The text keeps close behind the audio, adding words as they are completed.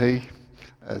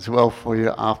as well for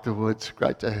you afterwards.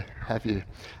 Great to have you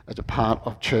as a part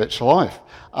of church life.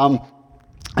 And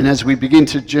as we begin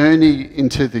to journey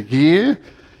into the year,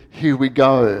 here we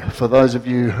go. For those of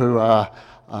you who are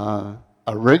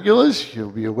regulars,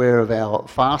 you'll be aware of our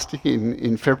fasting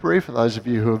in February. For those of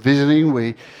you who are visiting,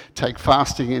 we take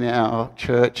fasting in our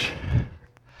church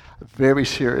very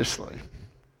seriously.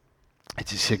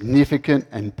 It's a significant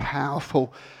and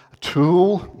powerful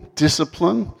tool,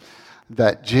 discipline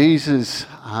that Jesus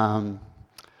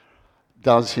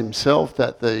does himself,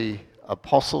 that the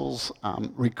apostles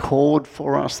record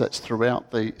for us, that's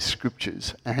throughout the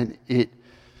scriptures, and it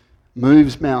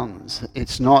moves mountains.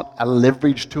 It's not a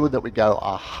leverage to it that we go,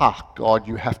 aha, God,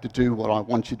 you have to do what I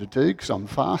want you to do because I'm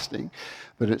fasting,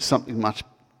 but it's something much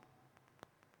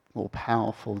more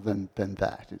powerful than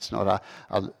that. It's not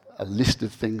a list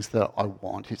of things that I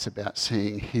want. It's about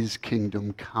seeing his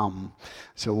kingdom come.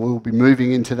 So we'll be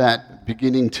moving into that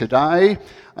beginning today.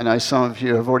 I know some of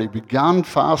you have already begun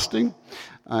fasting,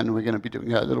 and we're going to be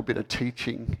doing a little bit of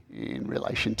teaching in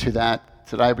relation to that.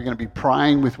 Today we're going to be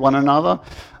praying with one another.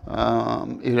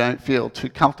 If you don't feel too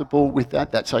comfortable with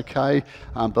that, that's okay.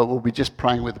 But we'll be just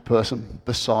praying with the person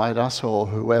beside us or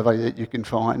whoever that you can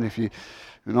find. If you're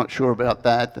not sure about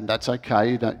that, then that's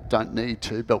okay. You don't need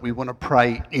to. But we want to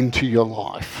pray into your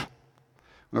life.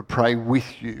 We want to pray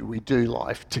with you. We do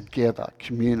life together,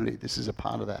 community. This is a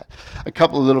part of that. A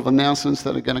couple of little announcements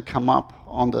that are going to come up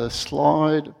on the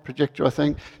slide projector, I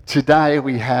think. Today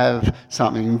we have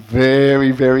something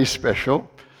very, very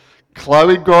special.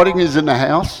 Chloe Grotting is in the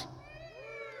house.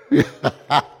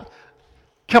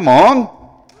 Come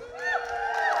on.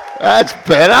 That's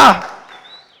better.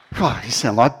 God, you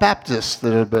sound like Baptists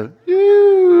that are about,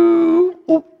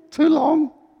 too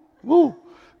long. Ooh.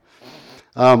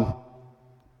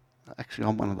 Actually,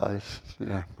 I'm one of those.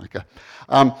 Yeah, okay.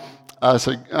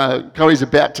 So Chloe's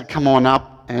about to come on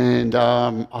up, and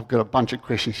I've got a bunch of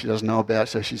questions she doesn't know about,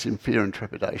 so she's in fear and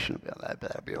trepidation about that, but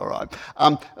that'll be all right.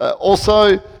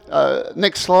 Also,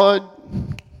 next slide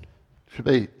should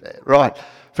be there. Right.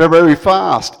 February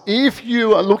fast. If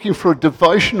you are looking for a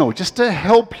devotional just to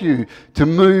help you to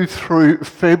move through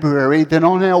February, then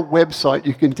on our website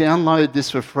you can download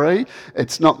this for free.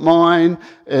 It's not mine.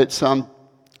 It's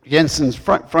Jensen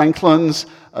Franklin's,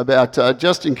 about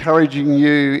just encouraging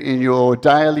you in your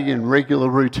daily and regular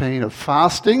routine of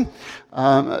fasting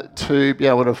to be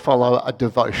able to follow a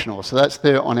devotional. So that's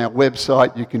there on our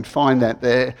website. You can find that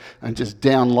there and just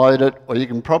download it, or you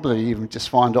can probably even just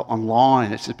find it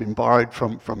online. It's just been borrowed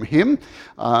from him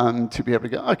to be able to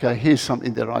go, okay, here's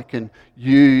something that I can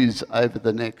use over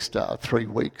the next 3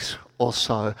 weeks or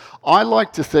so. I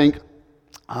like to think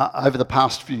over the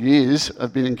past few years,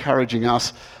 I've been encouraging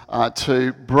us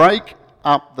to break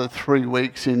up the 3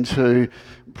 weeks into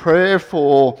prayer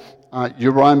for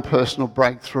your own personal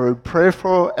breakthrough, prayer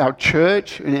for our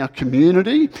church and our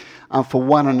community, for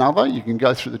one another. You can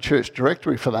go through the church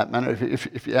directory for that matter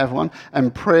if you have one,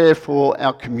 and prayer for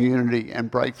our community and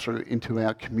breakthrough into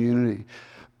our community.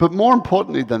 But more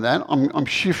importantly than that, I'm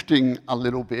shifting a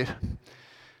little bit.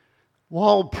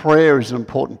 While prayer is an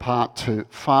important part to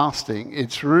fasting,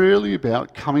 it's really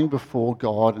about coming before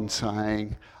God and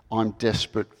saying, I'm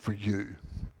desperate for you.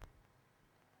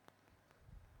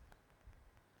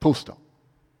 Full stop.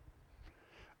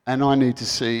 And I need to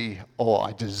see, or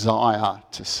I desire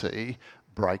to see,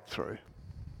 breakthrough.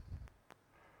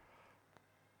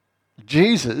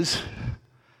 Jesus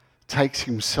takes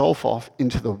himself off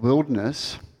into the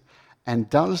wilderness and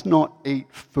does not eat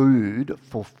food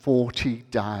for 40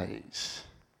 days.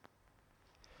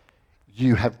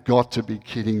 You have got to be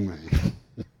kidding me.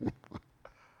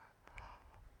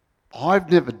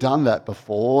 I've never done that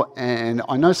before, and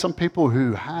I know some people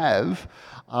who have,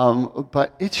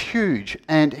 but it's huge.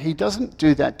 And he doesn't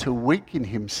do that to weaken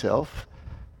himself.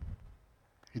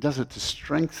 He does it to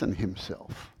strengthen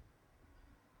himself.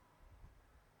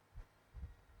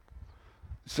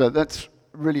 So that's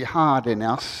really hard in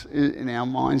our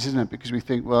minds, isn't it? Because we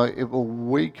think, well, it will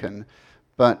weaken,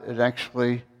 but it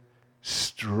actually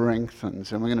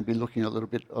strengthens. And we're going to be looking at a little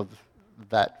bit of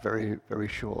that very, very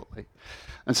shortly.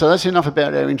 And so that's enough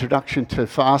about our introduction to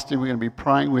fasting. We're going to be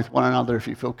praying with one another if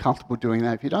you feel comfortable doing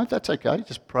that. If you don't, that's okay.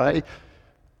 Just pray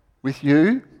with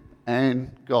you and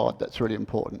God. That's really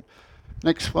important.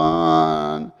 Next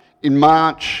one. In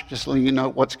March, just letting you know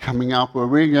what's coming up, we're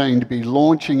really going to be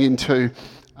launching into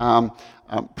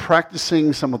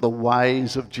practicing some of the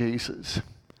ways of Jesus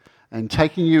and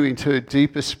taking you into a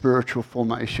deeper spiritual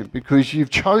formation, because you've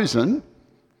chosen,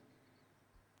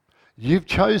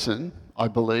 I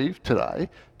believe, today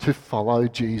to follow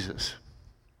Jesus.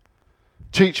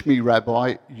 Teach me,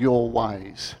 Rabbi, your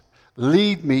ways.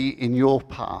 lead me in your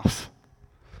path.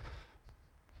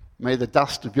 May the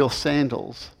dust of your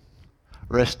sandals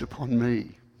rest upon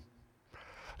me.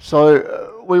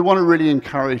 So we want to really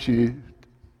encourage you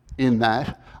in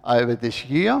that over this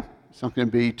year. It's not going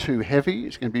to be too heavy.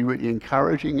 It's going to be really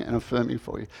encouraging and affirming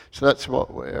for you. So that's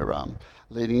what we're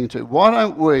leading into. Why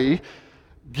don't we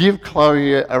give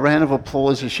Chloe a round of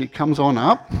applause as she comes on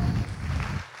up.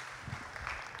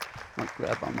 I'll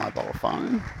grab my mobile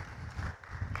phone.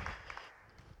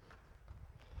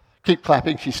 Keep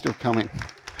clapping, she's still coming.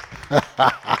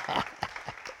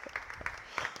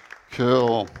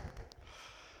 Cool.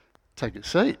 Take a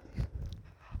seat.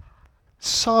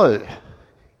 So,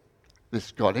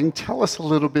 Miss Godding, tell us a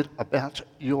little bit about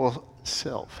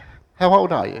yourself. How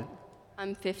old are you?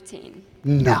 I'm 15.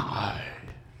 No.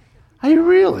 Are you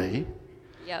really?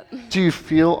 Yep. Do you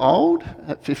feel old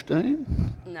at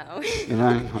 15? No. You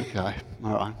know? Okay.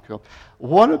 All right, cool.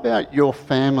 What about your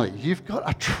family? You've got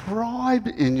a tribe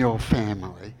in your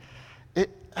family.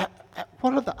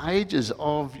 What are the ages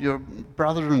of your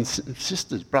brothers and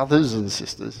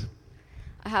sisters?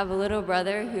 I have a little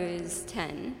brother who is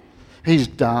 10. He's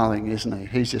darling, isn't he?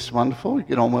 He's just wonderful. You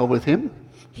get on well with him?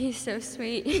 He's so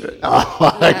sweet.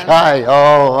 Oh, Yeah. okay.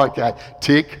 Oh, okay.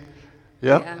 Tick.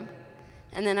 Yep. Yeah.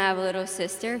 And then I have a little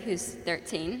sister who's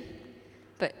 13,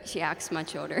 but she acts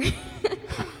much older. She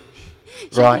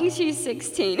Right. thinks she's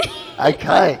 16.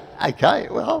 Okay.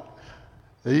 Well,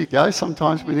 there you go.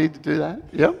 Sometimes we need to do that.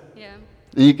 Yep. Yeah.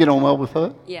 And you get on well with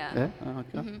her? Yeah. Yeah. Oh,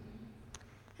 okay. Mm-hmm.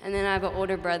 And then I have an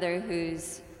older brother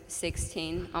who's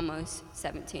 16, almost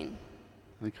 17.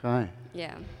 Okay.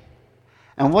 Yeah.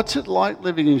 And what's it like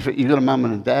living in? You've got a mum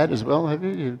and a dad as well, have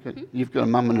you? You've got a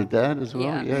mum and a dad as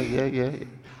well. Yeah. Yeah.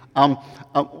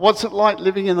 What's it like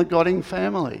living in the Godding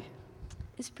family?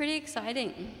 It's pretty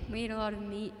exciting. We eat a lot of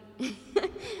meat.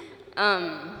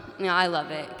 I love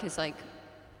it because, I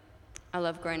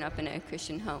love growing up in a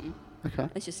Christian home. Okay.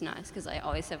 It's just nice because I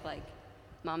always have,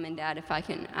 mom and dad, if I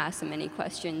can ask them any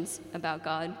questions about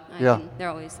God, they're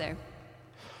always there.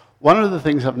 One of the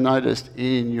things I've noticed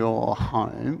in your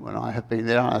home when I have been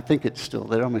there, and I think it's still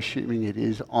there, I'm assuming it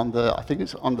is, I think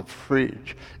it's on the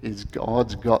fridge, is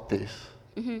God's got this.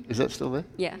 Mm-hmm. Is that still there?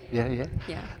 Yeah. Yeah.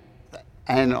 Yeah.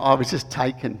 And I was just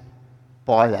taken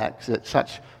by that because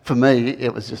it's for me,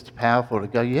 it was just powerful to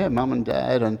go, yeah, mum and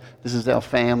dad, and this is our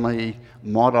family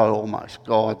motto almost,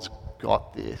 God's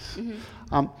got this.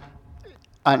 Mm-hmm.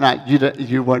 I know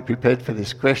you weren't prepared for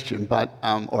this question, but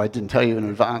or I didn't tell you in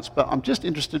advance, but I'm just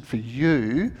interested for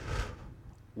you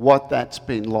what that's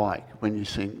been like when you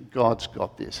sing God's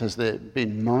got this. Has there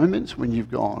been moments when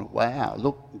you've gone, wow,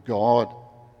 look, God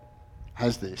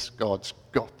has this, God's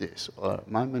got this, or a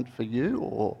moment for you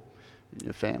or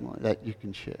your family that you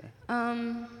can share?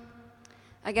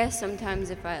 I guess sometimes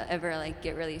if I ever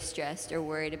get really stressed or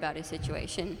worried about a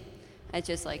situation, it's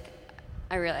just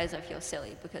I realize I feel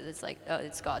silly because it's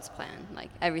it's God's plan.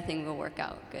 Everything will work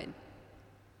out good.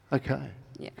 Okay.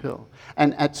 Yeah. Cool.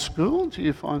 And at school, do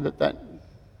you find that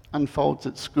unfolds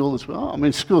at school as well? I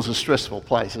mean, school's a stressful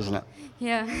place, isn't it?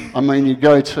 Yeah. I mean, you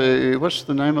go to, what's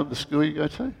the name of the school you go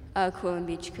to? Quillen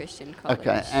Beach Christian College.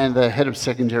 Okay, and the head of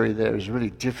secondary there is a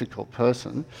really difficult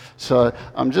person. So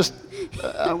I'm just,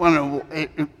 I wonder,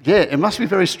 it must be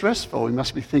very stressful. We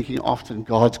must be thinking often,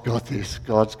 God's got this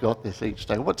each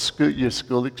day. What's your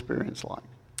school experience like?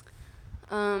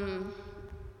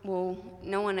 Well,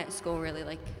 no one at school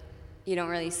really, you don't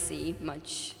really see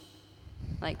much,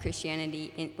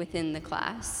 Christianity within the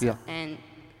class. Yeah. And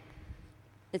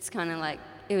it's kind of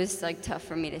it was tough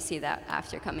for me to see that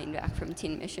after coming back from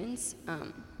teen missions.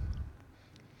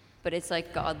 But it's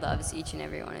God loves each and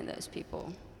every one of those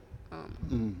people.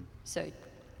 So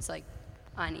it's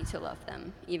I need to love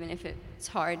them. Even if it's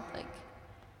hard,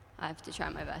 I have to try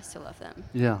my best to love them.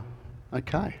 Yeah,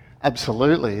 okay.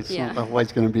 Absolutely. It's not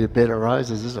always going to be a bed of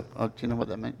roses, is it? Oh, do you know what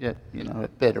that means? Yeah, a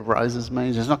bed of roses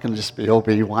means it's not going to just all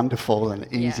be wonderful and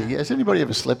easy. Yeah. Has anybody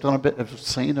ever slept on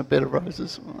seen a bed of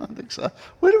roses? Well, I don't think so.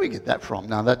 Where do we get that from?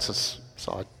 No, that's a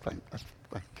side thing.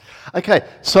 Okay,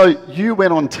 so you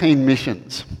went on teen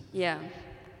missions. Yeah.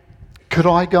 Could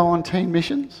I go on teen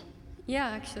missions? Yeah,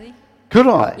 actually. Could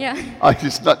I? Yeah.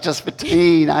 It's not just for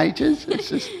teenagers? It's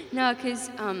just... No, because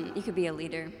you could be a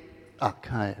leader.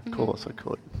 Okay, of course I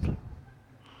could.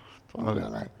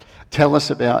 Tell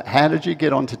us about, how did you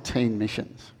get onto teen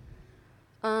missions?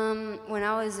 When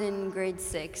I was in grade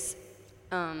 6,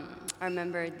 I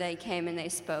remember they came and they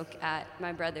spoke at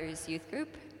my brother's youth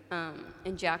group,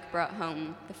 and Jack brought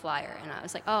home the flyer, and I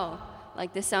was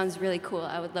this sounds really cool.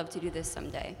 I would love to do this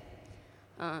someday.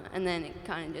 And then it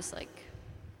kind of just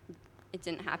it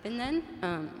didn't happen then.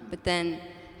 But then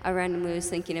I randomly was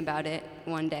thinking about it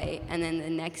one day, and then the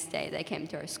next day they came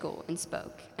to our school and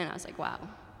spoke. And I was like, wow,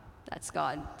 that's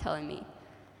God telling me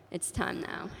it's time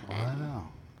now. And Wow.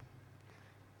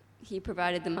 he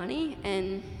provided the money,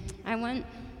 and I went.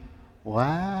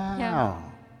 Wow. Yeah.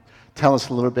 Tell us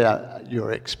a little bit about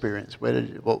your experience.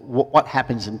 What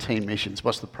happens in teen missions?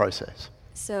 What's the process?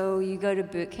 So you go to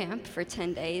boot camp for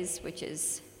 10 days, which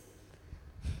is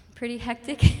pretty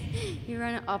hectic. You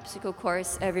run an obstacle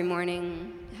course every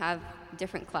morning, have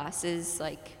different classes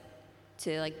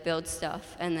to build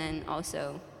stuff, and then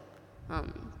also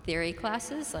theory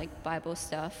classes like Bible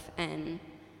stuff and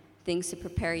things to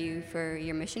prepare you for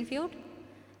your mission field.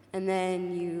 And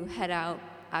then you head out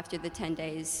after the 10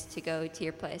 days to go to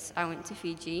your place. I went to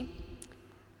Fiji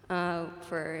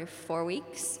for 4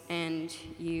 weeks, and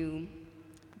you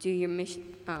do your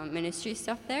ministry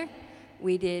stuff there.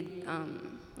 We did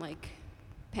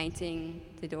painting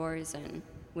the doors and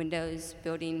windows,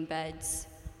 building beds,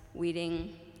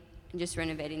 weeding, and just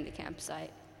renovating the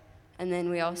campsite. And then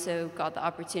we also got the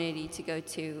opportunity to go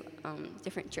to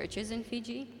different churches in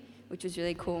Fiji, which was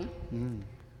really cool. And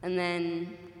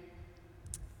then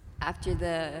after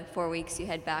the 4 weeks, you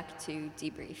head back to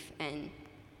debrief, and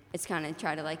it's kind of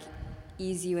try to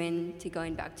ease you into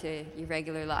going back to your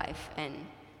regular life and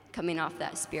coming off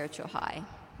that spiritual high.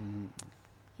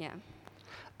 Yeah.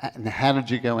 And how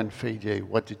did you go in Fiji?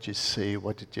 What did you see?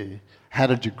 How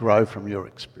did you grow from your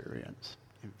experience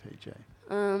in Fiji?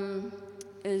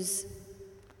 It was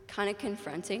kind of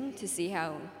confronting to see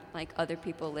how other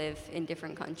people live in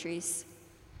different countries,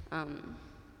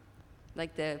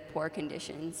 the poor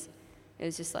conditions. It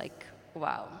was just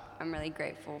wow, I'm really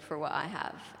grateful for what I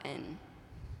have, and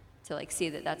to see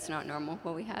that that's not normal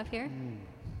what we have here.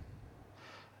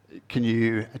 Do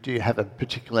you have a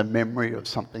particular memory of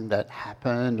something that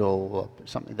happened or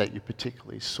something that you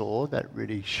particularly saw that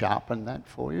really sharpened that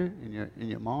for you in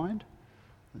your mind?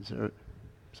 Is there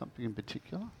something in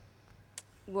particular?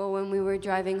 Well, when we were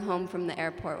driving home from the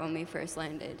airport when we first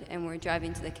landed and we're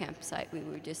driving to the campsite, we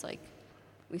were just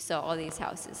we saw all these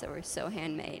houses that were so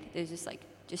handmade. There's just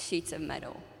sheets of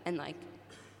metal, and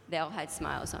they all had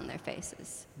smiles on their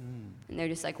faces. And they're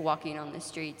just walking on the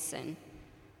streets, and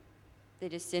they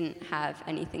just didn't have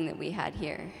anything that we had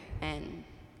here, and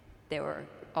they were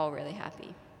all really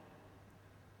happy.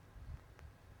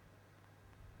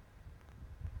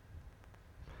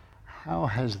 How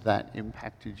has that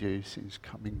impacted you since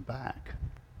coming back?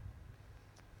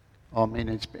 I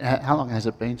mean, how long has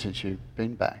it been since you've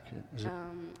been back?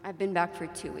 I've been back for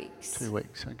 2 weeks. 2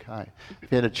 weeks, okay. Have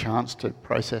you had a chance to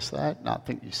process that? And I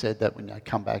think you said that when you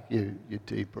come back, you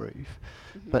debrief.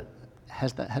 But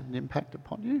has that had an impact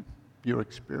upon you, your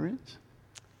experience?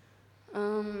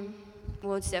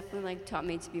 Well, it's definitely taught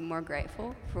me to be more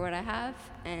grateful for what I have,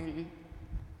 and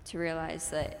to realize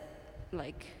that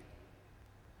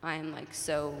I am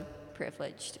so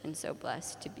privileged and so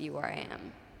blessed to be where I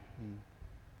am.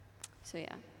 So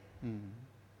yeah.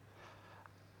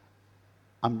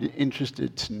 I'm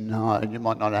interested to know, and you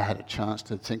might not have had a chance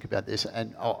to think about this,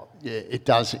 and it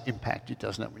does impact you,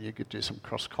 doesn't it, when you could do some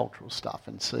cross-cultural stuff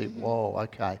and see, whoa,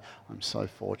 okay, I'm so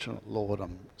fortunate, Lord,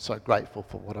 I'm so grateful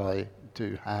for what I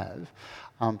do have.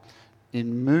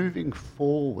 In moving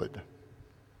forward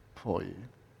for you,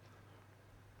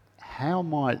 how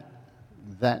might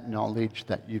that knowledge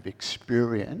that you've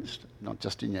experienced, not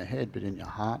just in your head but in your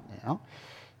heart now,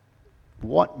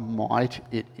 what might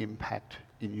it impact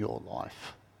in your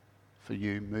life for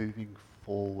you moving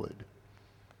forward?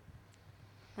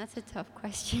 That's a tough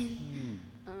question.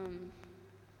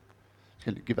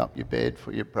 Going to give up your bed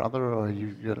for your brother, or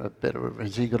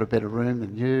has he got a better room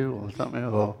than you, or something?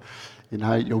 Or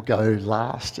you'll go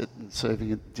last at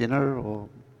serving at dinner, or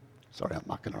sorry, I'm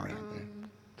mucking around there.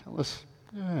 Tell us,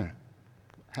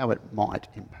 how it might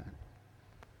impact.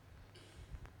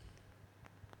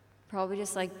 Probably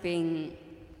just being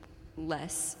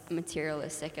less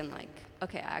materialistic and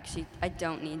okay, I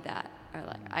don't need that, or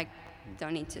I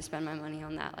don't need to spend my money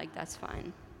on that. That's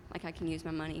fine. I can use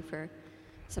my money for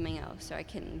something else, or I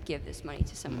can give this money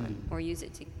to someone, or use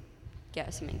it to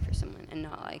get something for someone, and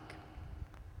not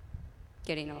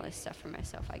getting all this stuff for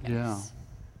myself, I guess. Yeah.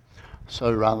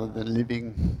 So rather than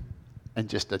living and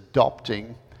just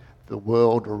adopting the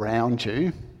world around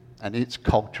you and its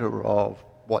culture of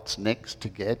what's next to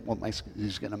get, what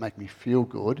is going to make me feel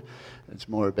good, it's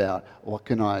more about what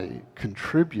can I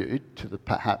contribute to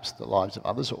perhaps the lives of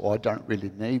others, or I don't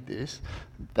really need this,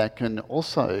 that can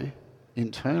also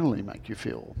internally make you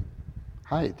feel,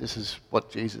 hey, this is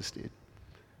what Jesus did.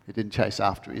 He didn't chase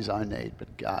after his own need,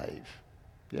 but gave.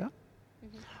 Yeah?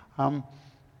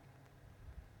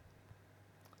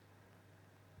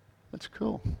 That's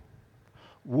cool.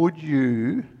 Would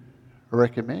you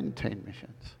recommend Teen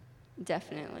Missions?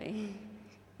 Definitely.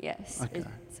 Yes. Okay.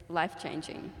 It's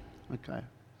life-changing. Okay.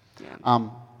 Yeah.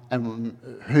 And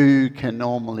who can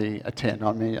normally attend?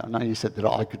 I mean, I know you said that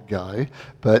I could go,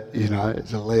 but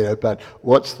as a leader. But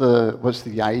what's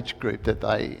the age group that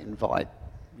they invite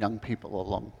young people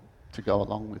along to go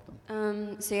along with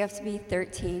them? So you have to be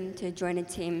 13 to join a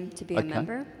team to be Okay. a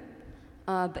member.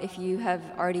 But if you have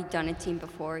already done a team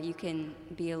before, you can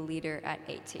be a leader at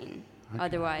 18. Okay.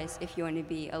 Otherwise, if you want to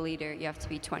be a leader, you have to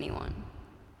be 21.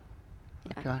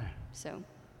 Yeah. Okay. So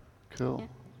Cool. Yeah.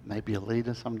 Maybe a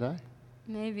leader someday.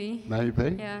 maybe.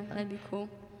 Maybe. Yeah, that'd be cool.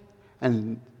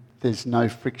 And there's no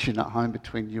friction at home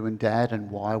between you and Dad and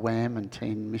YWAM and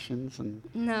Teen Missions and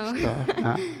No. stuff.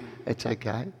 No, it's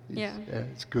okay. Yeah.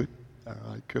 It's good. All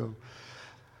right, cool.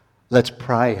 Let's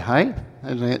pray, hey?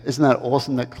 Isn't that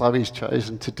awesome that Chloe's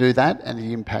chosen to do that and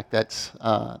the impact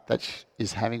that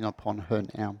is having upon her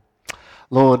now?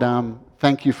 Lord,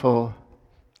 thank you for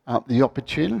the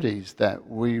opportunities that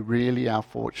we really are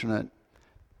fortunate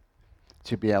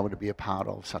to be able to be a part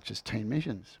of, such as Teen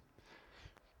Missions.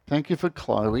 Thank you for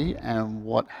Chloe and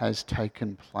what has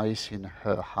taken place in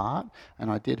her heart. And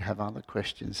I did have other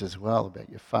questions as well about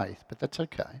your faith, but that's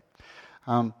okay.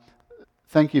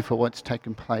 Thank you for what's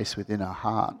taken place within her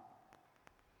heart,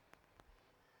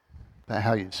 about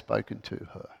how you've spoken to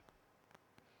her.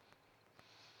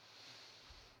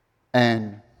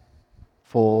 And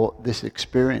for this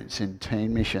experience in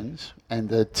Teen Missions and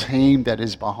the team that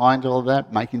is behind all of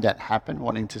that, making that happen,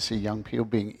 wanting to see young people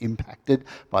being impacted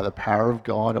by the power of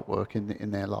God at work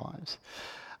in their lives.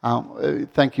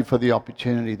 Thank you for the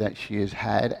opportunity that she has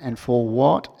had and for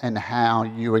what and how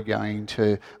you are going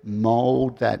to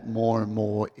mould that more and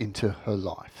more into her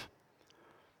life.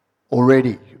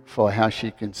 Already for how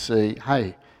she can see,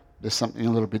 hey, there's something a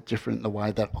little bit different in the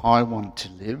way that I want to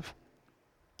live.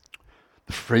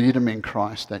 The freedom in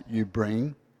Christ that you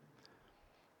bring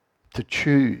to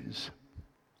choose.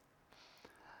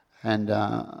 And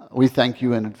we thank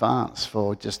you in advance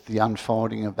for just the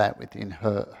unfolding of that within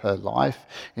her life,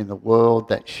 in the world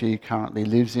that she currently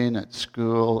lives in, at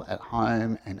school, at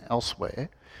home, and elsewhere,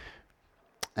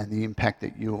 and the impact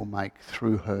that you will make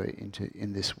through her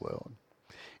in this world.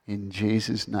 In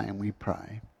Jesus' name we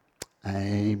pray.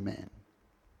 Amen.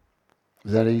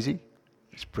 Was that easy?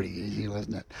 It's pretty easy,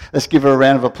 wasn't it? Let's give her a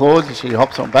round of applause as she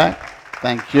hops on back.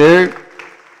 Thank you.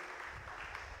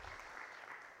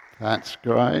 That's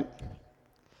great.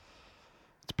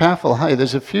 It's powerful. Hey,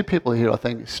 there's a few people here, I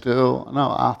think, still. I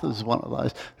know Arthur's one of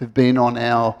those who've been on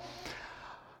our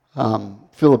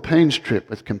Philippines trip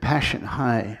with Compassion.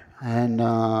 Hey, and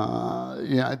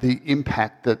the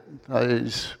impact that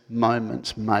those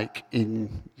moments make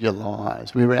in your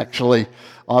lives.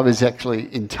 I was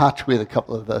actually in touch with a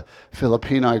couple of the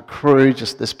Filipino crew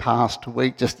just this past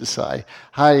week, just to say,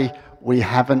 hey, we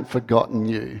haven't forgotten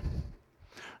you.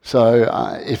 So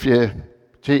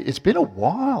it's been a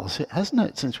while, hasn't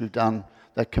it, since we've done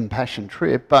that Compassion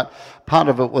trip, but part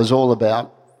of it was all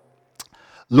about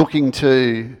looking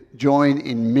to join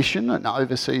in mission, an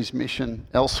overseas mission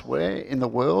elsewhere in the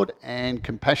world, and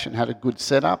Compassion had a good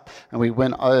setup, and we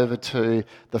went over to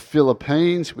the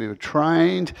Philippines, we were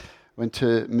trained, went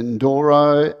to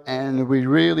Mindoro, and we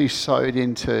really sowed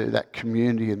into that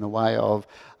community in the way of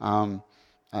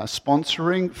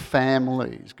sponsoring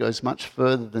families. Goes much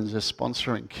further than just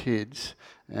sponsoring kids.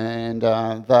 And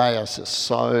they are just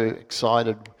so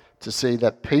excited to see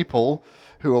that people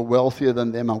who are wealthier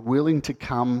than them are willing to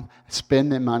come,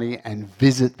 spend their money and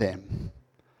visit them.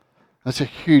 That's a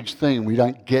huge thing. We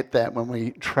don't get that when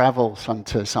we travel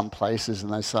to some places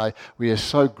and they say, we are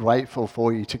so grateful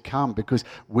for you to come, because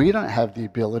we don't have the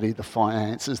ability, the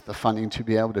finances, the funding to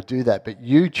be able to do that. But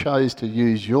you chose to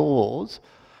use yours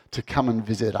to come and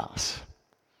visit us.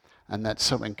 And that's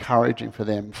so encouraging for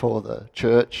them, for the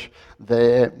church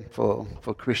there, for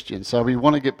Christians. So we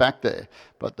want to get back there,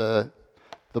 but the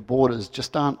borders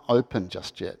just aren't open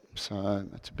just yet. So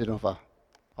it's a bit of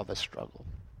a struggle.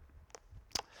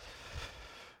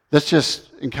 Let's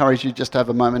just encourage you just to have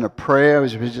a moment of prayer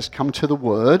as we just come to the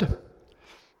Word.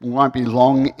 We won't be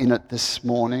long in it this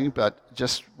morning, but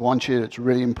just want you, it's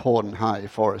really important, hey,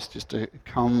 for us just to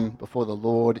come before the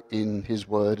Lord in His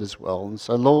Word as well. And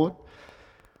so, Lord,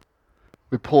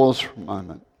 we pause for a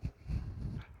moment.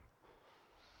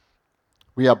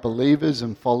 We are believers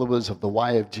and followers of the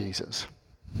way of Jesus.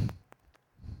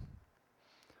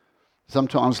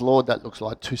 Sometimes, Lord, that looks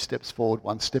like 2 steps forward,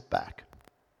 1 step back.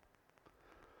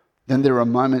 Then there are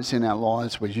moments in our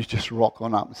lives where you just rock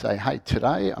on up and say, hey,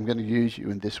 today I'm going to use you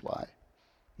in this way,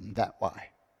 in that way.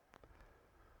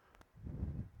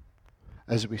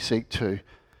 as we seek to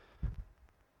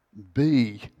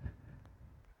be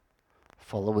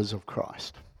followers of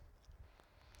Christ,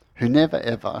 who never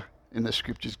ever in the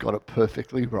scriptures got it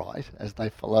perfectly right as they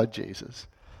followed Jesus.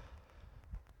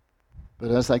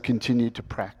 But as they continued to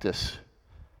practice,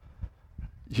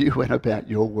 you went about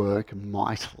your work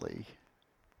mightily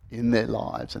in their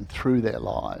lives and through their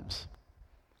lives.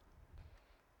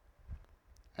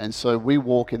 And so we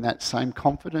walk in that same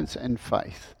confidence and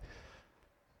faith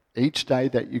each day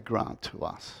that you grant to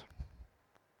us.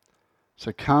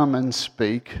 So come and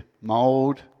speak,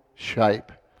 mould,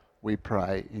 shape, we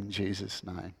pray in Jesus'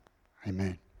 name.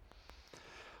 Amen.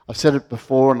 I've said it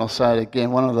before and I'll say it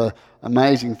again. One of the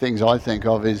amazing things I think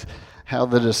of is how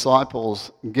the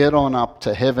disciples get on up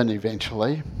to heaven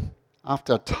eventually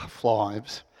after tough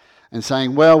lives and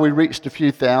saying, well, we reached a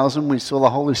few thousand, we saw the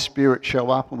Holy Spirit show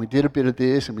up and we did a bit of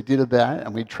this and we did that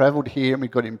and we travelled here and we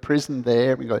got imprisoned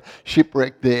there and we got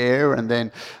shipwrecked there and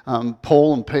then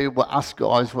Paul and Peter were us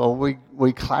guys, well,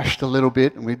 we clashed a little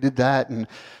bit and we did that and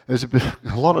there's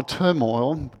a lot of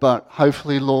turmoil, but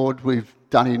hopefully, Lord, we've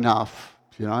done enough,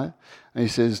 you know. And he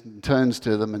says, turns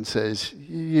to them and says,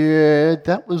 yeah,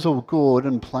 that was all good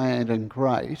and planned and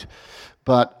great,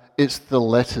 but it's the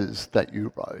letters that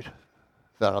you wrote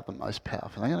that are the most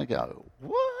powerful. They're going to go,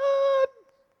 what?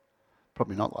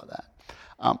 Probably not like that.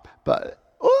 But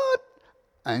what?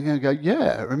 And they're going to go,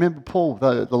 yeah, remember, Paul,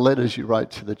 the letters you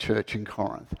wrote to the church in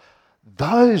Corinth.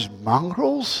 Those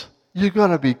mongrels? You've got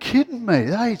to be kidding me.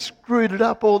 They screwed it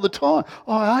up all the time.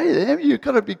 Oh, I hate them. You've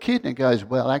got to be kidding. It goes,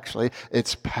 well, actually,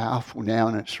 it's powerful now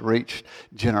and it's reached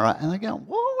generation. And they go,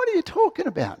 well, what are you talking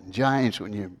about? And James,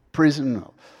 when you're in prison,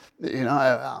 you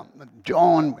know,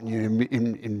 John, when you're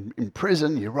in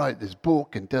prison, you wrote this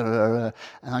book and da-da-da-da.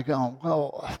 And I go,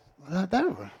 well,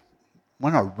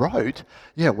 when I wrote,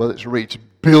 yeah, well, it's reached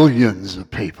billions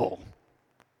of people.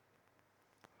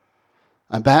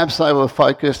 And perhaps they were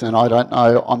focused, and I don't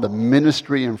know, on the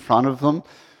ministry in front of them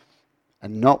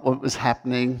and not what was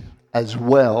happening as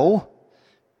well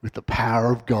with the power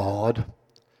of God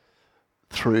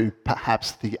through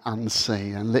perhaps the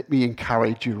unseen. And let me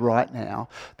encourage you right now,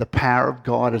 the power of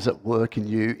God is at work in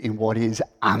you in what is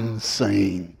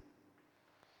unseen.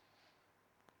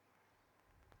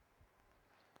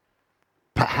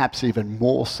 Perhaps even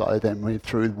more so than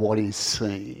through what is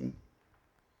seen.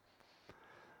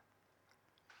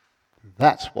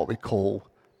 That's what we call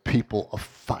people of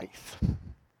faith,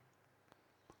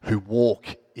 who walk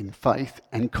in faith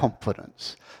and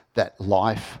confidence that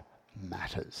life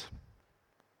matters.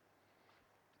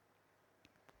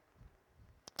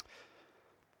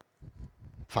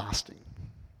 Fasting.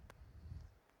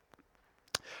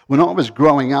 When I was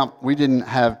growing up, we didn't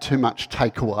have too much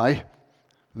takeaway,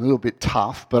 a little bit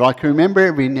tough, but I can remember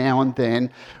every now and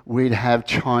then we'd have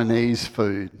Chinese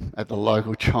food at the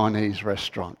local Chinese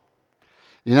restaurant.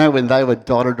 You know, when they were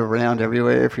dotted around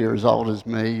everywhere, if you're as old as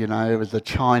me, you know, it was the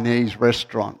Chinese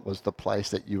restaurant was the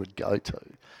place that you would go to.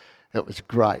 It was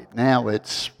great. Now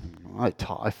it's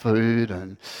Thai food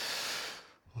and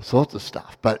all sorts of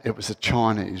stuff, but it was a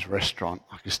Chinese restaurant.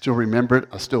 I can still remember it.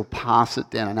 I still pass it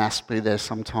down in Aspie there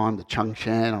sometime, the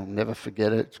Chung-Shan. I'll never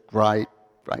forget it. It's great,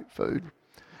 great food.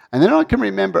 And then I can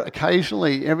remember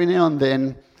occasionally, every now and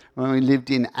then, when we lived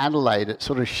in Adelaide, it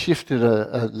sort of shifted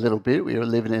a little bit. We were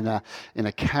living in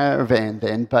a caravan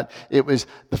then, but it was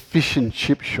the fish and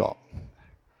chip shop.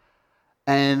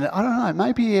 And I don't know,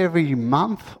 maybe every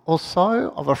month or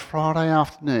so of a Friday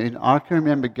afternoon, I can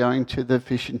remember going to the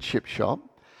fish and chip shop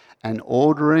and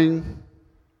ordering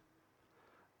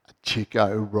a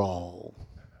Chico roll.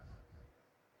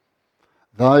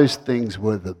 Those things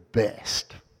were the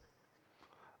best.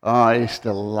 Oh, I used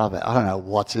to love it. I don't know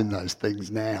what's in those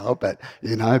things now, but,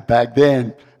 you know, back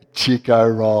then, Chico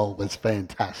roll was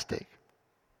fantastic.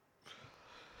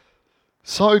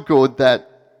 So good that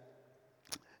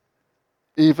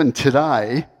even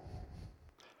today,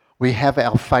 we have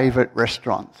our favourite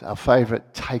restaurants, our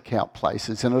favourite takeout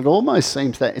places, and it almost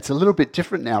seems that it's a little bit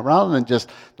different now. Rather than just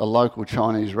the local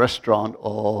Chinese restaurant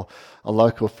or a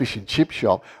local fish and chip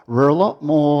shop, we're a lot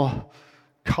more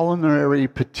culinary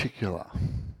particular.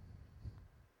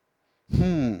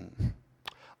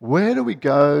 Where do we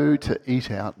go to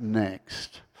eat out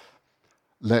next?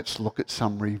 Let's look at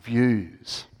some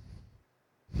reviews.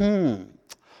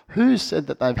 Who said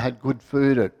that they've had good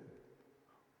food at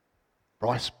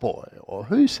Rice Boy? Or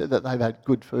who said that they've had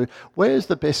good food? Where's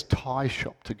the best Thai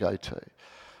shop to go to?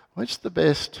 What's the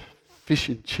best fish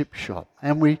and chip shop?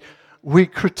 And we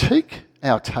critique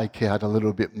our takeout a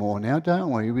little bit more now,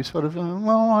 don't we? We sort of,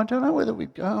 well, I don't know whether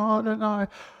we'd go, I don't know.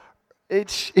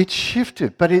 It's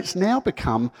shifted, but it's now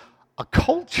become a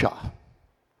culture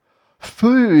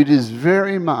Food is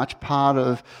very much part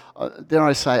of, dare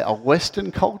I say, a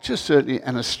Western culture, certainly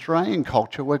an Australian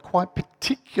culture. We're quite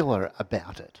particular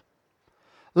about it.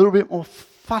 A little bit more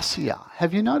fussier.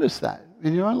 Have you noticed that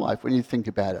in your own life when you think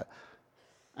about it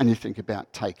and you think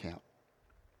about takeout?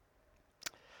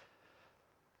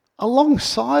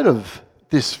 Alongside of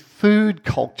this food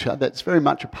culture that's very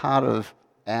much a part of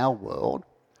our world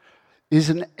is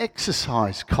an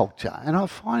exercise culture. And I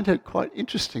find it quite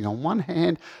interesting. On one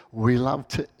hand, we love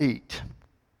to eat.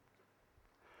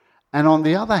 And on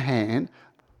the other hand,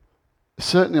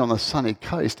 certainly on the sunny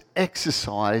coast,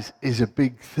 exercise is a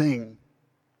big thing.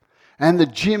 And the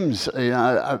gyms,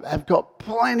 have got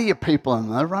plenty of people in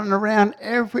them. They're running around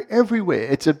everywhere.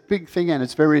 It's a big thing and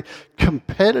it's very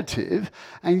competitive.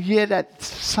 And yet at the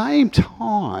same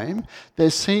time, there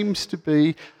seems to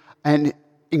be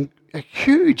a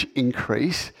huge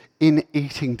increase in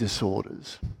eating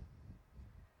disorders.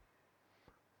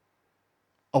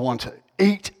 I want to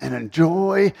eat and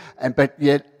enjoy, but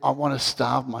yet I want to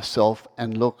starve myself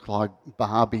and look like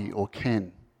Barbie or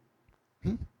Ken.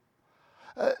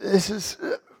 This is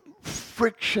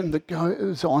friction that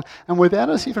goes on, and without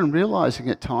us even realising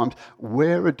at times,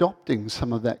 we're adopting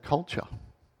some of that culture.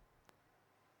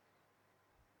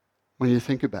 When you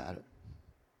think about it.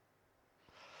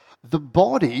 The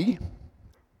body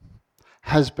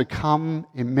has become,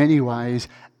 in many ways,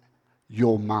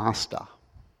 your master.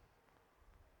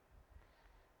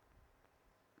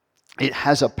 It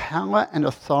has a power and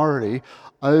authority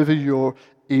over your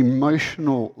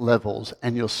emotional levels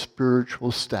and your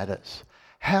spiritual status.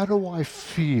 How do I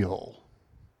feel?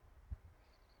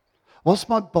 What's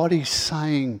my body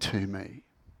saying to me?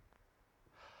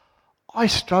 I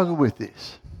struggle with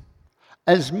this.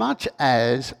 As much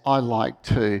as I like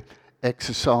to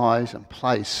exercise and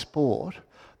play sport,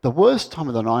 the worst time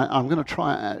of the night, I'm going to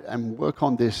try and work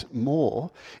on this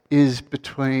more, is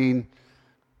between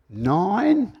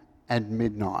 9 and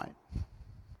midnight.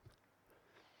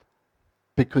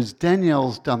 Because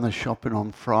Danielle's done the shopping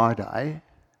on Friday,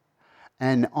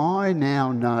 and I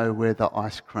now know where the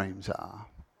ice creams are.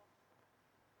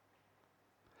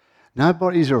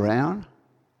 Nobody's around.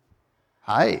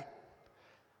 Hey,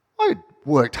 I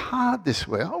worked hard this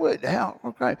week. I worked out.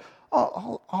 Okay,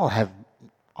 I'll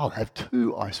have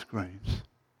 2 ice creams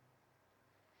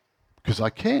because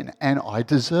I can, and I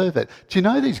deserve it. Do you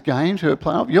know these games we're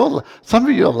playing? Some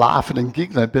of you are laughing and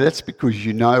giggling, but that's because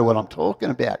you know what I'm talking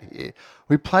about here.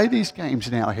 We play these games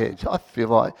in our heads. I feel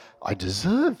like I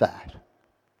deserve that.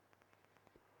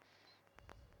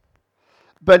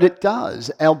 But it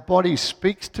does. Our body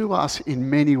speaks to us in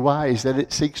many ways that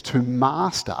it seeks to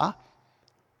master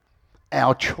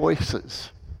our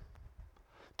choices,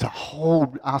 to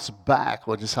hold us back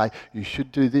or to say, you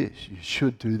should do this, you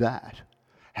should do that.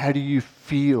 How do you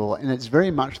feel? And it's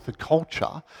very much the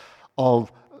culture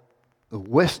of the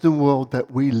Western world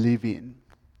that we live in.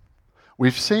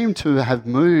 We've seemed to have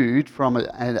moved from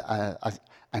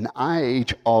an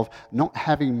age of not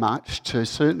having much to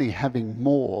certainly having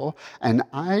more, an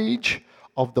age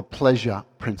of the pleasure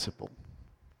principle.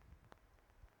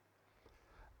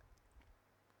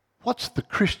 What's the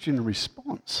Christian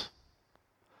response?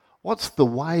 What's the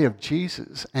way of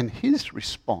Jesus and his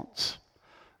response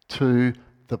to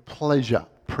the pleasure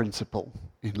principle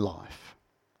in life?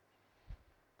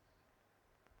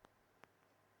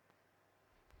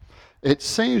 It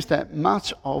seems that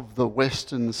much of the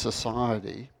Western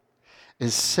society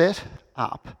is set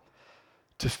up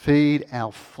to feed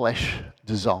our flesh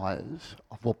desires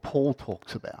of what Paul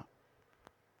talks about.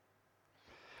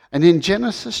 And in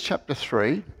Genesis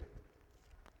 2,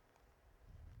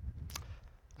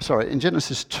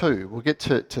 we'll get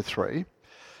to 3.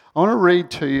 I want to read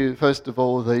to you, first of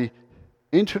all, the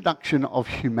introduction of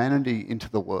humanity into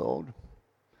the world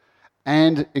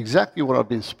and exactly what I've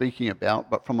been speaking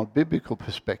about, but from a biblical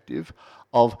perspective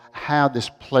of how this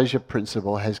pleasure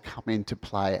principle has come into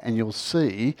play. And you'll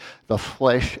see the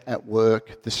flesh at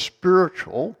work, the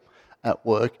spiritual at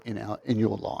work in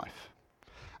your life.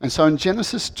 And so in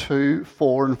Genesis 2,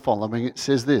 4 and following, it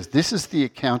says this. This is the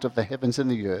account of the heavens and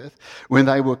the earth when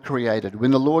they were created, when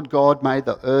the Lord God made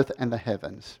the earth and the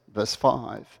heavens. Verse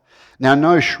 5. Now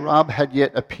no shrub had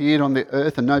yet appeared on the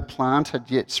earth, and no plant had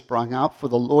yet sprung up, for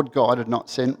the Lord God had not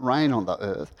sent rain on the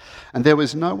earth, and there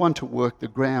was no one to work the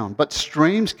ground. But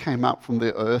streams came up from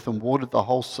the earth and watered the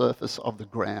whole surface of the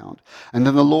ground. And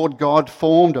then the Lord God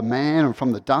formed a man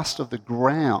from the dust of the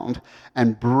ground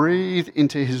and breathed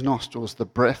into his nostrils the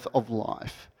breath of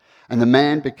life, and the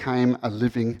man became a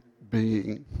living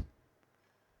being.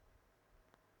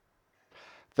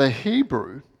 The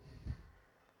Hebrew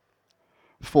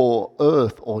for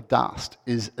earth or dust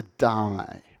is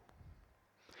Adame.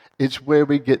 It's where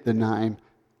we get the name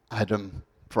Adam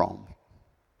from.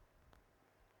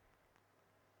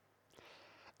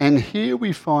 And here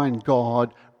we find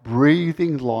God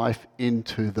breathing life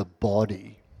into the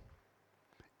body,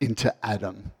 into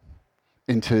Adam,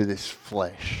 into this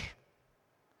flesh.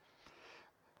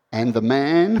 And the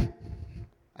man,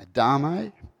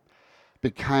 Adame,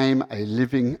 became a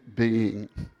living being.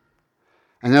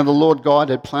 And now the Lord God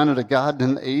had planted a garden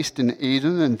in the east in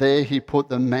Eden, and there he put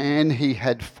the man he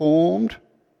had formed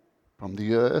from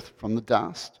the earth, from the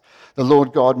dust. The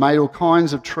Lord God made all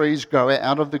kinds of trees grow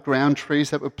out of the ground,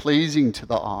 trees that were pleasing to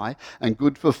the eye and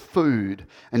good for food.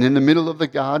 And in the middle of the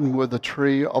garden were the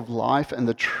tree of life and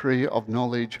the tree of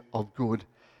knowledge of good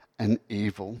and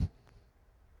evil.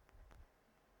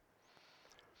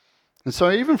 And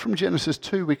so even from Genesis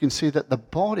 2, we can see that the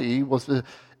body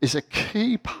is a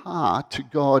key part to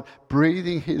God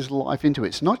breathing his life into it.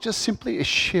 It's not just simply a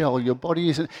shell. Your body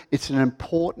it's an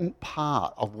important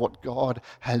part of what God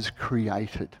has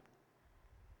created.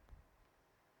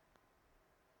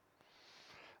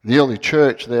 In the early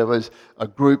church, there was a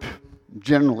group,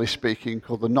 generally speaking,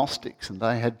 called the Gnostics, and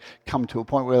they had come to a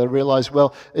point where they realised,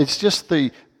 well, it's just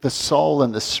the soul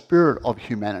and the spirit of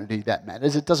humanity that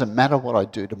matters. It doesn't matter what I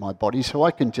do to my body, so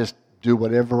I can just do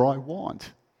whatever I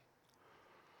want.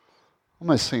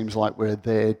 Almost seems like we're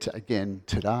there again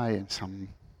today in some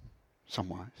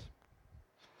ways.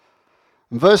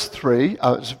 In verse 3,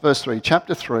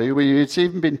 chapter 3, it's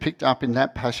even been picked up in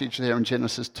that passage there in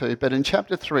Genesis 2, but in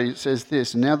chapter 3 it says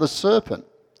this, "Now the serpent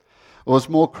was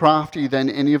more crafty than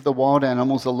any of the wild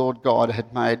animals the Lord God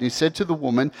had made. He said to the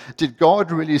woman, 'Did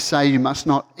God really say you must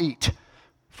not eat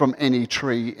from any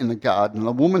tree in the garden?'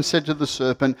 The woman said to the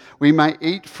serpent, 'We may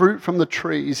eat fruit from the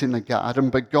trees in the garden,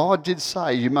 but God did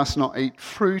say you must not eat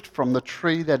fruit from the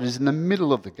tree that is in the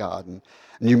middle of the garden,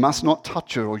 and you must not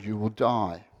touch it or you will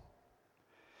die.'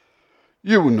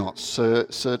 'You will not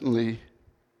certainly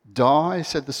die,'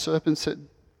 said the serpent.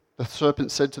 The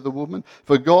serpent said to the woman,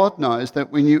 'For God knows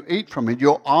that when you eat from it,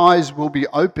 your eyes will be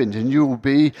opened and you will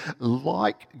be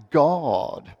like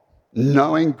God,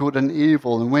 knowing good and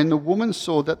evil.' And when the woman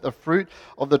saw that the fruit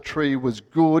of the tree was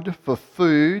good for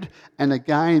food," and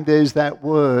again there's that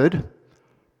word,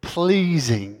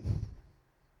 pleasing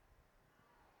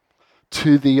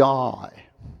to the eye.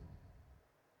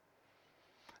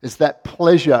 It's that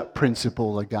pleasure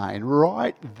principle again,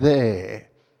 right there.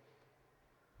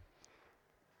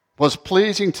 Was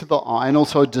pleasing to the eye and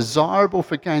also desirable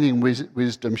for gaining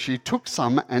wisdom. She took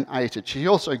some and ate it. She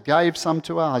also gave some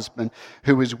to her husband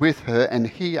who was with her, and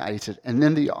he ate it. And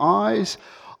then the eyes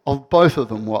of both of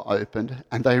them were opened,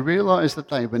 and they realized that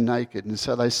they were naked. And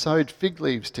so they sewed fig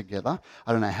leaves together.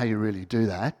 I don't know how you really do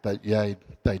that, but yeah,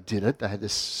 they did it. They had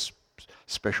this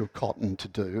special cotton to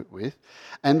do it with.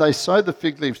 And they sewed the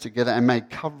fig leaves together and made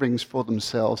coverings for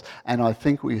themselves. And I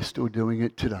think we are still doing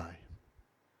it today.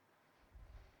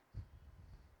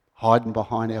 Hiding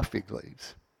behind our fig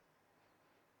leaves.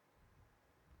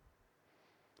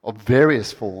 Of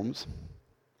various forms.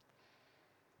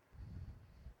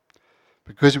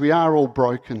 Because we are all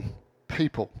broken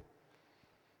people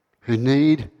who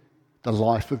need the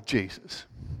life of Jesus.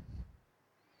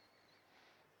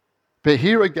 But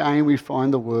here again we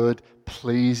find the word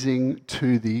pleasing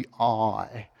to the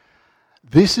eye.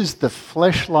 This is the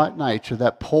flesh-like nature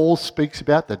that Paul speaks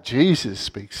about, that Jesus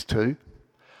speaks to.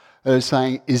 They're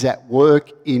saying is at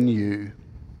work in you.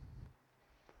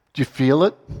 Do you feel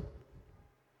it?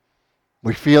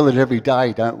 We feel it every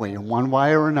day, don't we, in one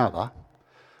way or another.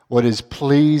 What is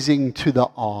pleasing to the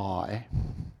eye.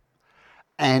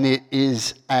 And it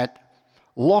is at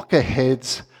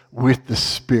loggerheads with the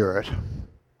Spirit.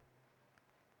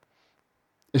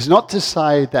 It's not to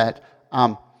say that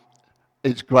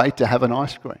it's great to have an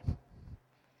ice cream.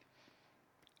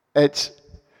 It's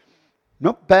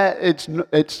not bad.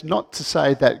 It's not to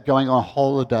say that going on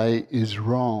holiday is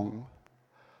wrong.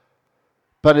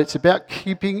 But it's about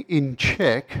keeping in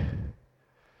check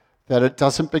that it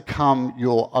doesn't become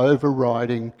your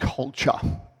overriding culture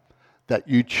that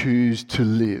you choose to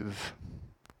live.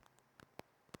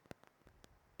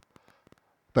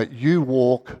 But you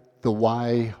walk the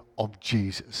way of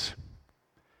Jesus.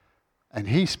 And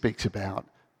he speaks about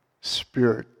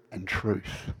spirit and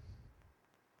truth.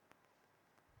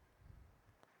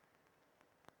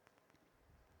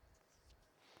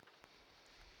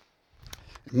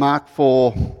 Mark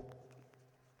 4,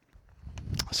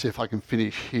 I'll see if I can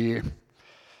finish here.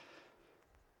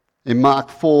 In Mark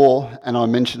 4, and I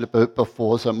mentioned it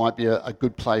before, so it might be a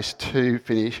good place to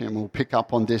finish, and we'll pick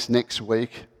up on this next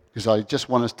week, because I just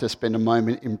want us to spend a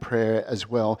moment in prayer as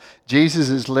well. Jesus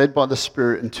is led by the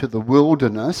Spirit into the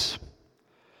wilderness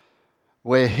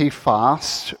where he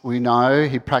fasts, we know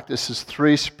he practices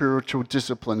 3 spiritual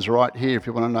disciplines right here. If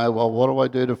you want to know, well, what do I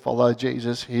do to follow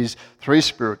Jesus? Here's 3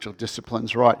 spiritual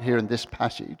disciplines right here in this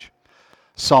passage.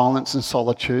 Silence and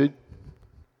solitude.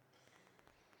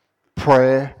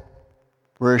 Prayer.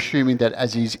 We're assuming that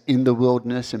as he's in the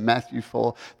wilderness in Matthew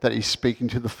 4, that he's speaking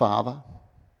to the Father.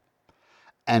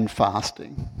 And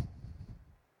fasting.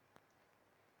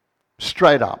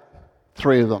 Straight up,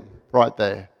 3 of them right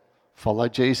there. Follow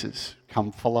Jesus.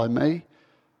 Come follow me.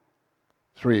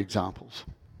 3 examples.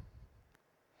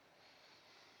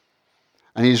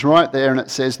 And he's right there, and it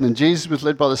says, and then Jesus was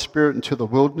led by the Spirit into the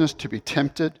wilderness to be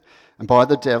tempted and by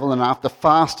the devil, and after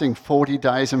fasting 40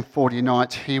 days and 40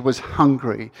 nights, he was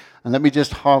hungry. And let me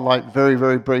just highlight very,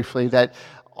 very briefly that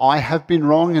I have been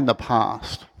wrong in the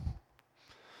past.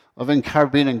 I've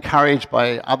been encouraged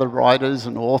by other writers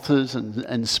and authors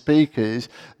and speakers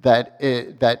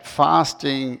that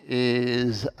fasting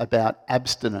is about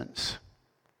abstinence.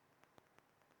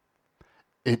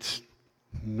 It's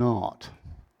not.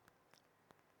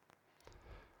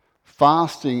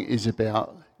 Fasting is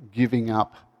about giving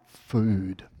up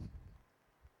food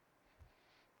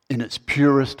in its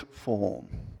purest form.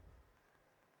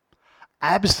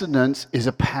 Abstinence is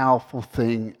a powerful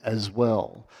thing as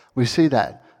well. We see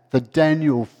that. The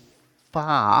Daniel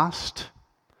fast,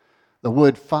 the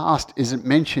word fast isn't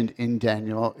mentioned in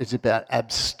Daniel, it's about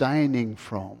abstaining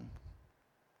from.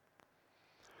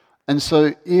 And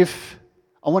so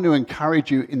I want to encourage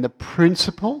you in the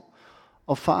principle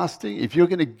of fasting, if you're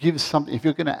going to give something, if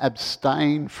you're going to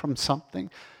abstain from something,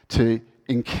 to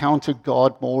encounter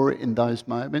God more in those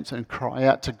moments and cry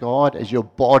out to God as your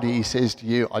body says to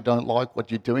you, I don't like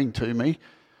what you're doing to me,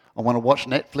 I want to watch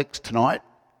Netflix tonight,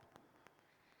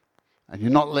 and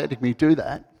you're not letting me do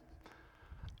that,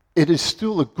 it is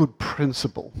still a good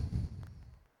principle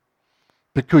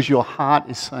because your heart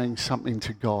is saying something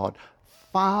to God.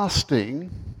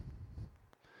 Fasting,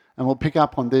 and we'll pick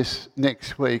up on this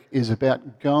next week, is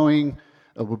about going,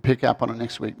 or we'll pick up on it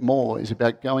next week more, is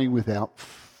about going without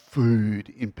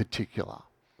food in particular.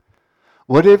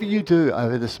 Whatever you do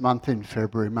over this month in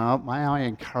February, may I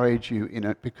encourage you in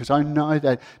it, because I know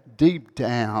that deep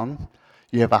down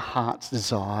you have a heart's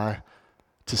desire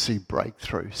to see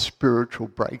breakthrough, spiritual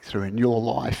breakthrough in your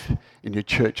life, in your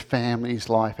church family's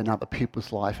life, in other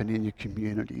people's life, and in your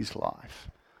community's life.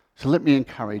 So let me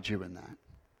encourage you in that.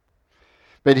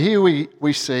 But here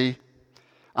we see,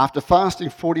 after fasting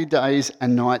 40 days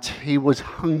and nights, he was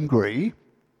hungry.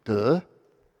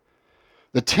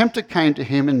 The tempter came to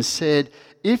him and said,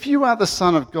 if you are the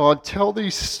Son of God, tell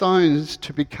these stones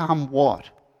to become what?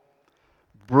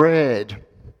 Bread.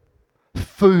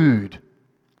 Food.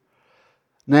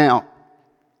 Now,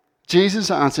 Jesus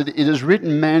answered, it is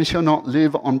written, man shall not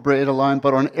live on bread alone,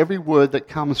 but on every word that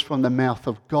comes from the mouth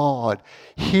of God.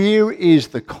 Here is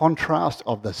the contrast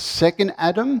of the second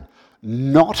Adam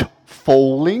not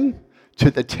falling to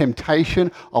the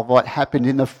temptation of what happened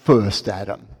in the first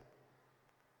Adam,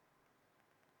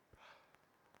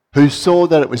 who saw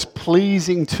that it was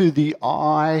pleasing to the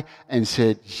eye and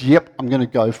said, yep, I'm going to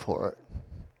go for it.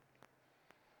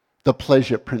 The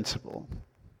pleasure principle.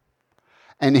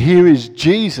 And here is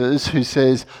Jesus who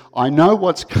says, I know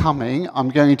what's coming. I'm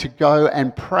going to go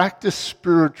and practice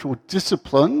spiritual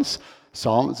disciplines,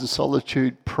 silence and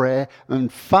solitude, prayer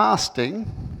and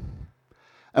fasting.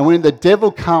 And when the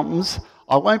devil comes,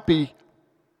 I won't be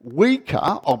weaker.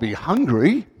 I'll be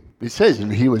hungry. It says,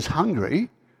 and he was hungry.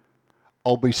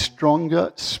 I'll be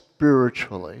stronger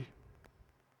spiritually.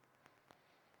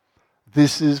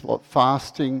 This is what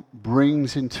fasting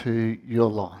brings into your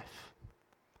life.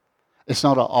 It's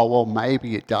not well,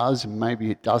 maybe it does and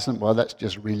maybe it doesn't. Well, that's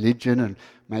just religion and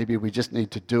maybe we just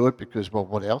need to do it because, well,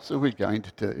 what else are we going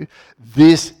to do?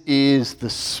 This is the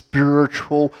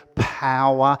spiritual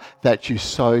power that you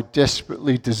so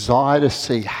desperately desire to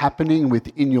see happening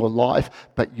within your life,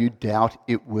 but you doubt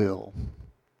it will.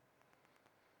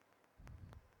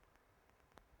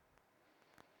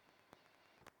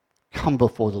 Come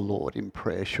before the Lord in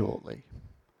prayer shortly.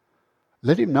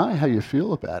 Let him know how you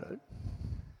feel about it.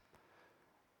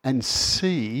 And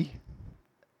see,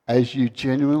 as you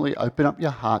genuinely open up your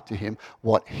heart to him,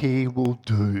 what he will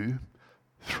do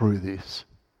through this.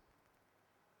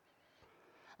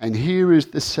 And here is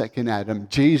the second Adam,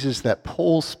 Jesus that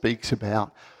Paul speaks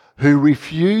about, who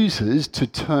refuses to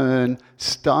turn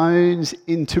stones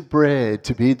into bread,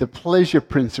 to be the pleasure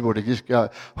principle, to just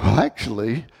go, well,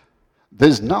 actually,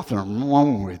 there's nothing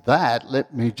wrong with that.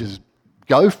 Let me just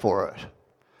go for it.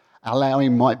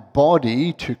 Allowing my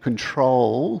body to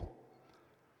control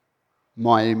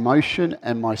my emotion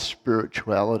and my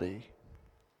spirituality.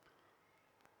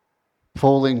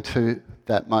 fall into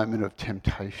that moment of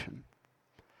temptation.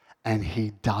 And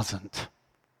he doesn't.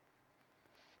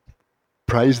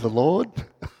 Praise the Lord.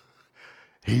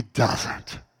 He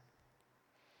doesn't.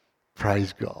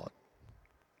 Praise God.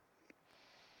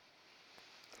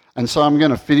 And so I'm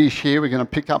going to finish here. We're going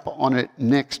to pick up on it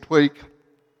next week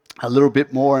a little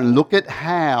bit more and look at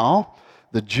how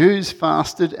the Jews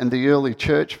fasted and the early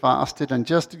church fasted. And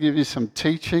just to give you some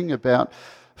teaching about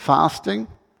fasting,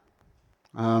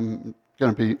 going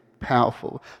to be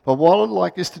powerful. But what I'd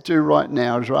like us to do right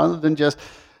now is, rather than just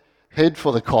head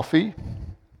for the coffee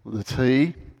or the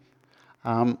tea,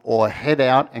 or head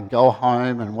out and go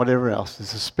home and whatever else,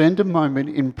 is to spend a moment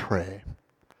in prayer.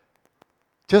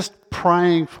 Just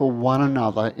praying for one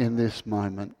another in this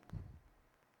moment.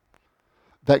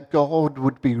 That God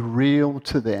would be real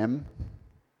to them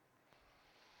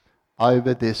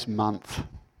over this month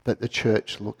that the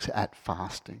church looks at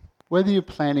fasting. Whether you're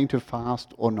planning to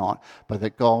fast or not, but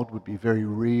that God would be very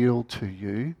real to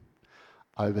you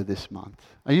over this month.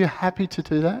 Are you happy to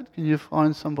do that? Can you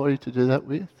find somebody to do that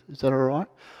with? Is that all right?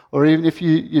 Or even if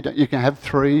you can have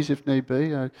threes if need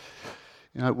be.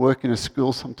 Work in a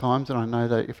school sometimes, and I know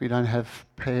that if we don't have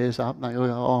pairs up, they go,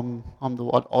 oh, I'm the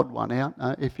odd one out.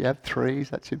 No, if you have threes,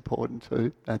 that's important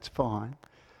too. That's fine.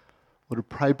 Or to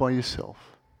pray by yourself,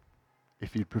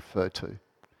 if you prefer to. If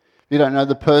you don't know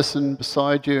the person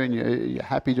beside you and you're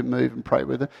happy to move and pray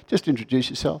with them, just introduce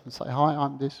yourself and say, hi,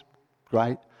 I'm this.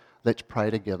 Great. Let's pray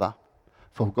together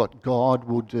for what God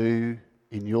will do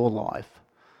in your life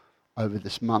over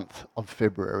this month of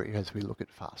February as we look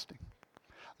at fasting.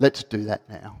 Let's do that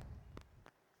now.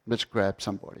 Let's grab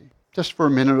somebody, just for a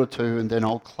minute or two, and then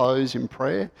I'll close in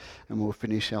prayer and we'll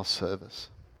finish our service.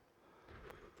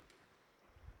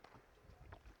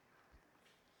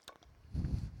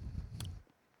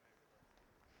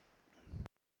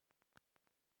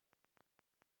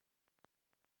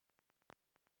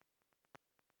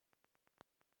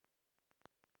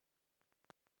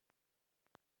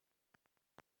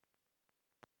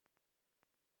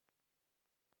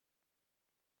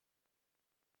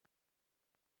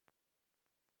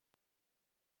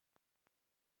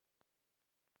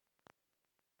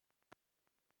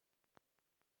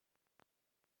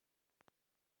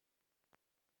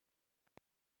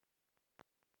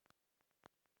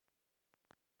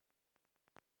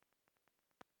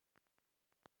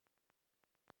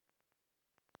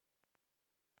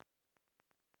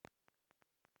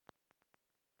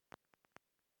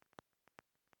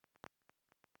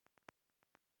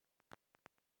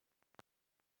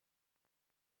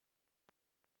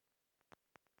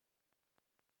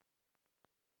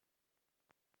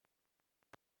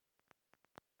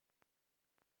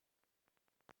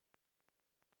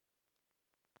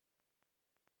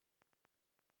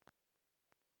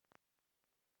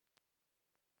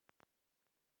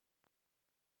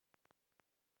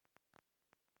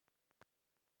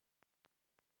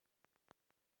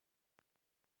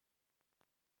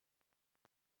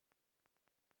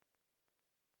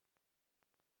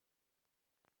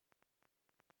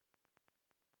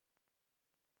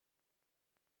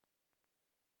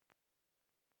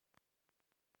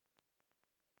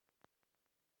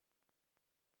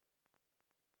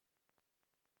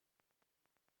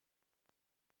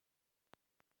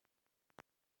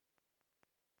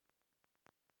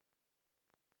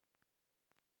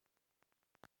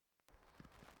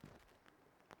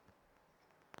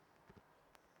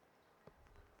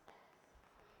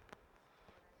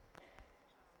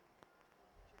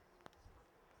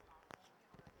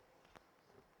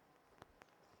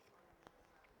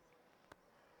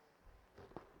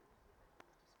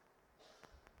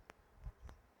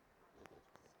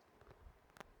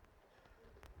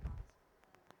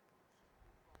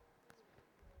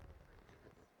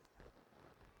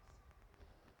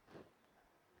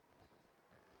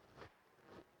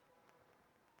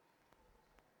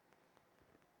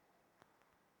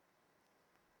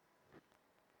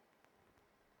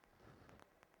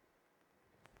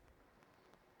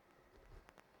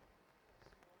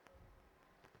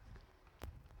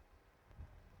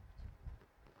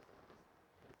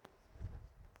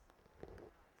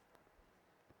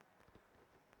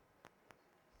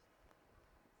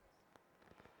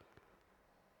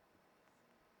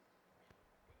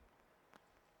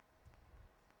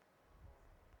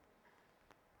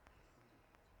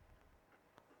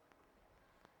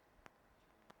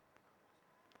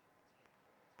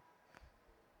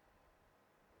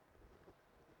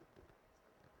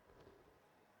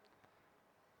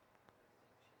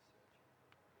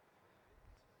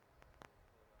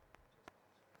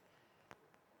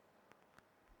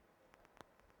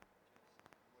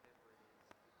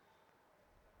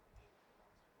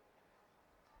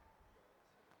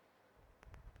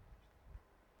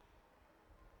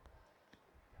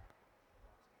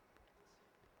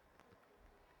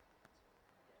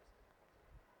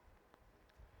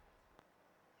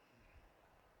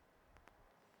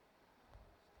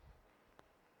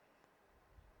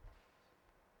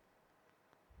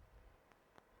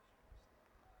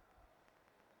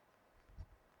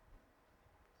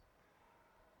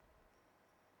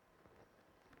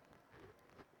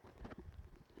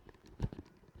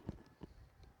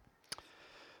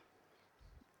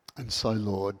 And so,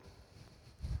 Lord,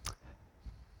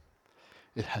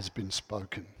 it has been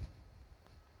spoken.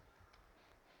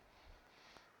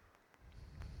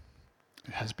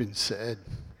 It has been said.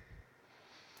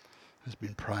 It has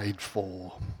been prayed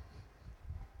for.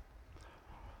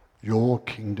 Your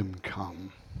kingdom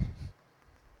come.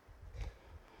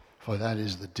 For that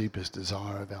is the deepest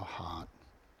desire of our heart.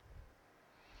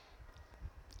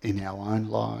 In our own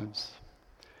lives,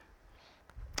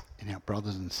 in our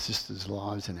brothers and sisters'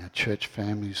 lives, in our church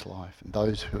family's life, and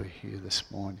those who are here this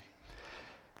morning,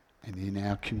 and in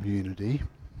our community,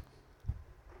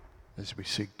 as we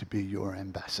seek to be your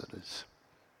ambassadors.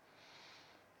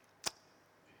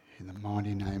 In the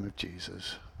mighty name of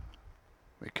Jesus,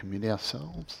 we commit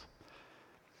ourselves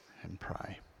and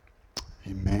pray.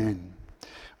 Amen.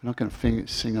 We're not going to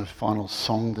sing a final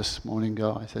song this morning,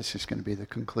 guys. That's just going to be the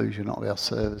conclusion of our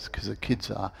service because the kids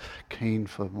are keen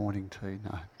for morning tea.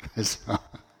 No, it's not.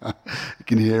 You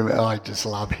can hear them. I just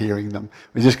love hearing them.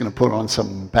 We're just going to put on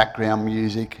some background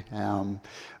music,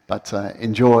 but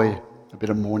enjoy a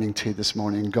bit of morning tea this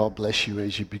morning. God bless you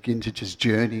as you begin to just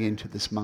journey into this month.